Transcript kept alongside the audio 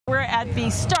at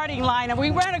the starting line, and we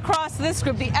ran across this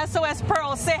group, the SOS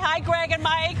Pearls. Say hi, Greg and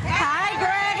Mike. Hi,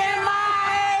 Greg and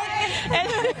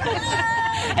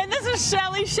Mike. And this is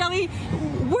Shelly. Shelly,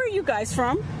 where are you guys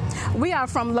from? We are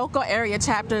from local area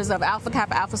chapters of Alpha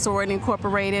Kappa Alpha Sorority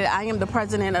Incorporated. I am the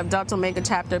president of Delta Omega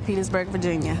Chapter, Petersburg,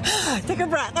 Virginia. Take a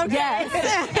breath. Okay.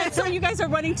 Yes. And so you guys are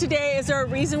running today. Is there a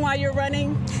reason why you're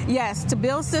running? Yes, to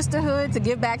build sisterhood, to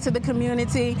give back to the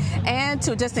community, and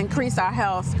to just increase our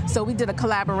health. So we did a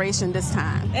collaboration this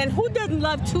time. And who doesn't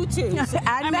love tutus?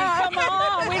 I know. mean, come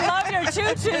on. We love your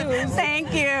tutus.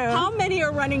 Thank you. How many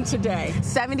are running today?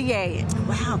 78.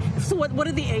 Wow. So what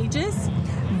are the ages?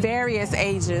 Various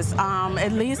ages,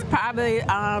 at least probably,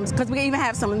 because we even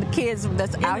have some of the kids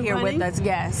that's out here running? with us.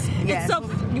 Yes, yes. And so,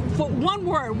 for one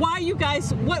word, why you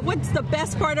guys? What's the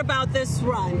best part about this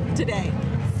run today?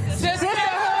 Sisterhood.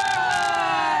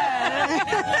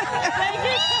 Thank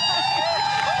you.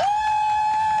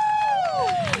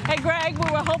 Hey, Greg, we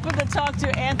were hoping to talk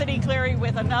to Anthony Cleary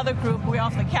with another group. We're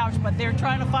off the couch, but they're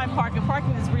trying to find parking.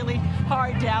 Parking is really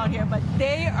hard down here, but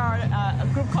they are a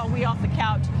group called We Off the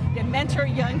Couch. They mentor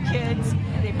young kids,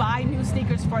 they buy new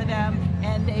sneakers for them,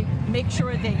 and they make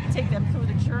sure they take them through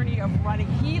the journey of running.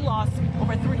 He lost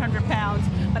over 300 pounds,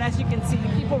 but as you can see,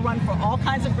 people run for all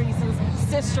kinds of reasons: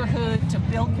 sisterhood, to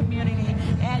build community,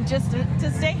 and just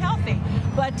to stay healthy.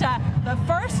 But the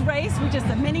first race, which is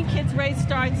the mini kids race,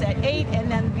 starts at 8,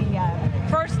 and then the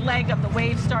first leg of the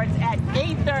wave starts at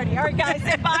 8:30. All right, guys,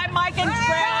 say bye, Mike and Greg.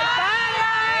 Bye.